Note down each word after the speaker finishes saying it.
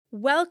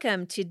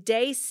Welcome to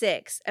Day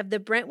 6 of the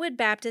Brentwood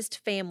Baptist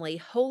Family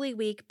Holy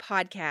Week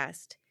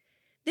podcast.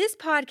 This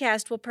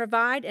podcast will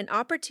provide an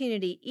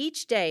opportunity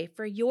each day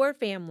for your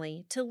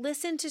family to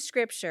listen to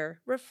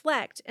Scripture,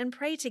 reflect, and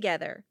pray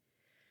together.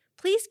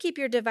 Please keep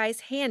your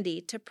device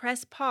handy to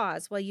press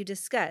pause while you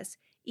discuss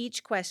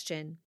each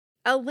question.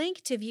 A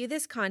link to view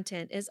this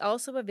content is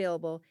also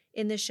available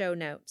in the show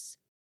notes.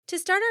 To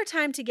start our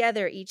time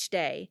together each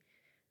day,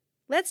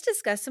 let's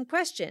discuss some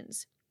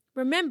questions.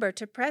 Remember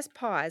to press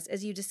pause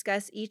as you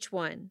discuss each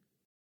one.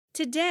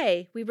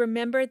 Today, we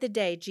remember the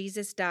day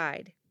Jesus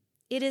died.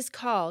 It is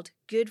called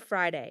Good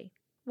Friday.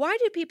 Why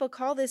do people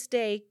call this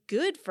day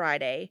Good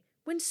Friday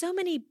when so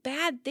many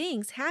bad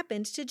things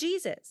happened to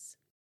Jesus?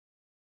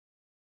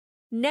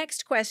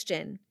 Next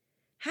question.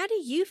 How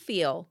do you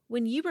feel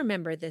when you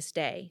remember this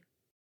day?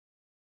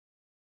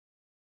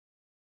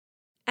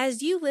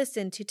 As you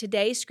listen to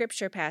today's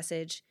scripture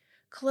passage,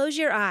 close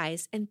your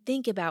eyes and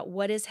think about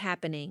what is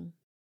happening.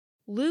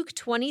 Luke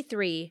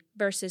 23,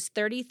 verses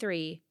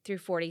 33 through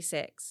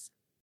 46.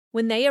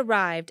 When they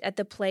arrived at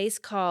the place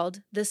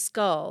called the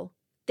Skull,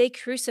 they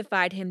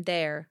crucified him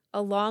there,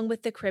 along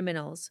with the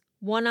criminals,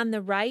 one on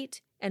the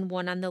right and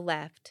one on the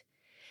left.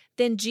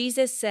 Then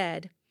Jesus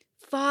said,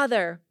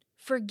 "Father,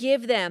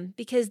 forgive them,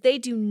 because they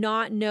do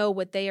not know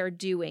what they are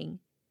doing."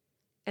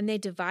 And they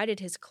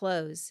divided his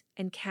clothes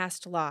and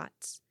cast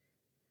lots.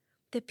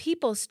 The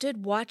people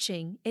stood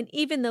watching, and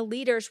even the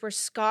leaders were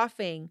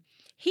scoffing.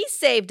 "He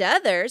saved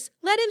others.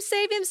 Let him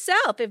save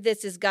himself if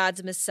this is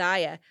God's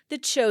Messiah, the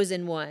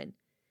chosen one."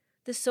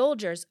 The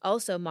soldiers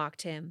also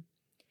mocked him.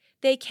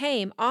 They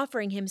came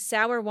offering him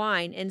sour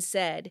wine and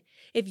said,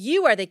 "If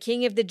you are the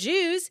king of the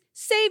Jews,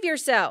 save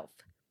yourself."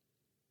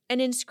 An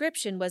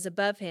inscription was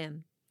above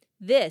him,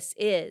 "This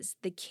is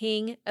the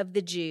King of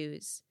the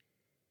Jews."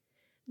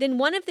 Then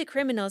one of the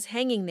criminals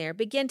hanging there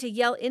began to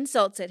yell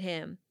insults at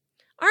him.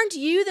 "Aren't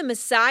you the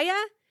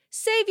Messiah?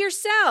 Save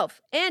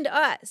yourself and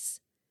us."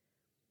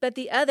 But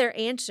the other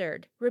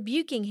answered,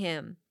 rebuking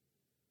him,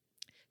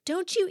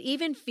 "Don't you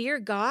even fear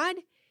God,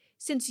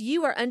 since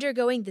you are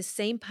undergoing the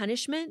same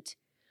punishment?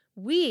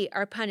 We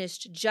are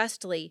punished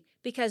justly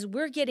because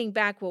we're getting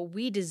back what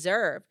we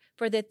deserve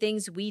for the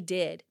things we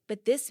did,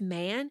 but this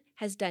man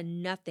has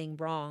done nothing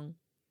wrong."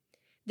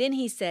 Then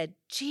he said,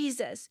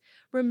 "Jesus,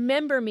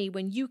 remember me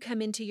when you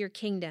come into your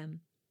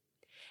kingdom."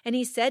 And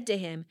he said to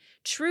him,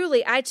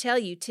 "Truly I tell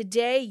you,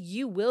 today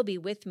you will be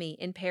with me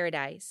in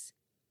paradise."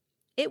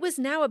 It was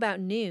now about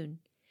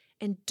noon,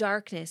 and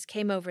darkness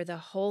came over the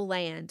whole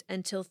land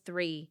until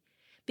 3,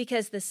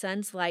 because the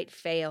sun's light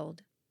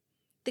failed.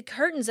 The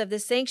curtains of the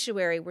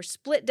sanctuary were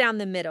split down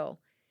the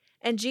middle,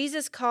 and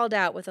Jesus called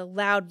out with a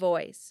loud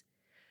voice,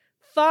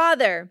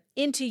 "Father,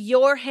 into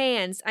your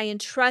hands I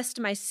entrust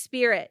my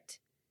spirit."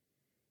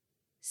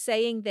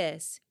 Saying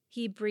this,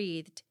 he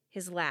breathed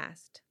his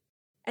last.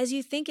 As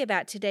you think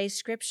about today's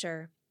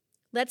scripture,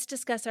 let's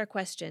discuss our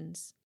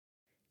questions.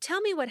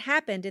 Tell me what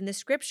happened in the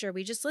scripture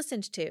we just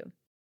listened to.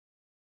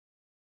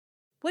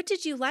 What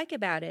did you like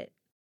about it?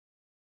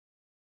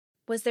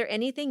 Was there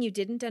anything you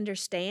didn't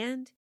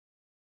understand?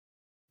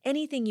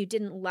 Anything you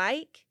didn't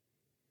like?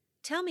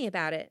 Tell me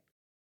about it.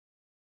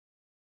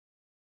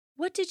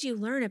 What did you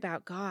learn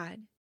about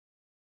God?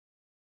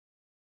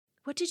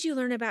 What did you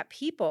learn about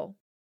people?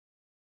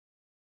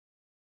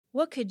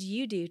 What could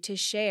you do to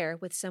share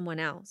with someone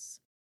else?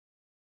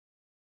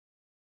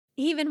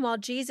 Even while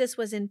Jesus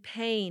was in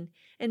pain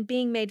and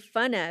being made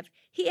fun of,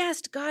 he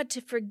asked God to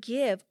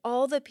forgive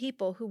all the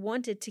people who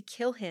wanted to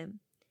kill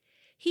him.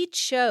 He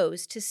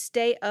chose to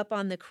stay up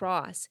on the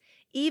cross,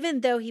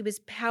 even though he was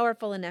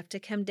powerful enough to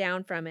come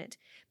down from it,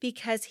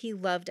 because he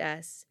loved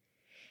us.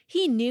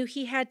 He knew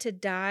he had to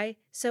die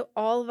so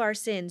all of our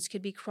sins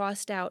could be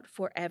crossed out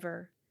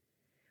forever.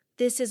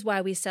 This is why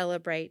we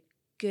celebrate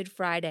Good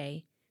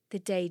Friday, the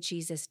day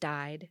Jesus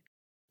died.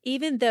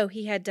 Even though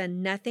he had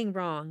done nothing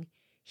wrong,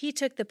 he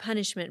took the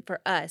punishment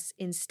for us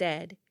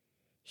instead.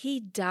 He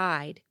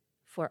died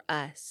for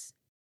us.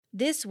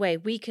 This way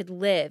we could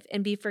live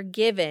and be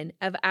forgiven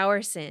of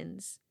our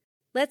sins.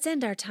 Let's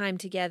end our time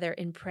together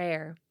in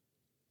prayer.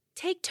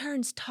 Take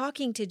turns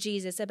talking to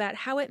Jesus about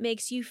how it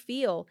makes you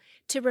feel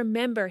to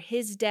remember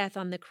his death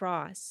on the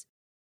cross.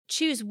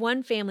 Choose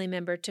one family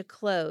member to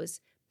close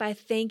by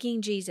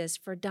thanking Jesus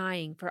for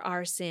dying for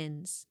our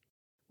sins.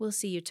 We'll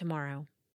see you tomorrow.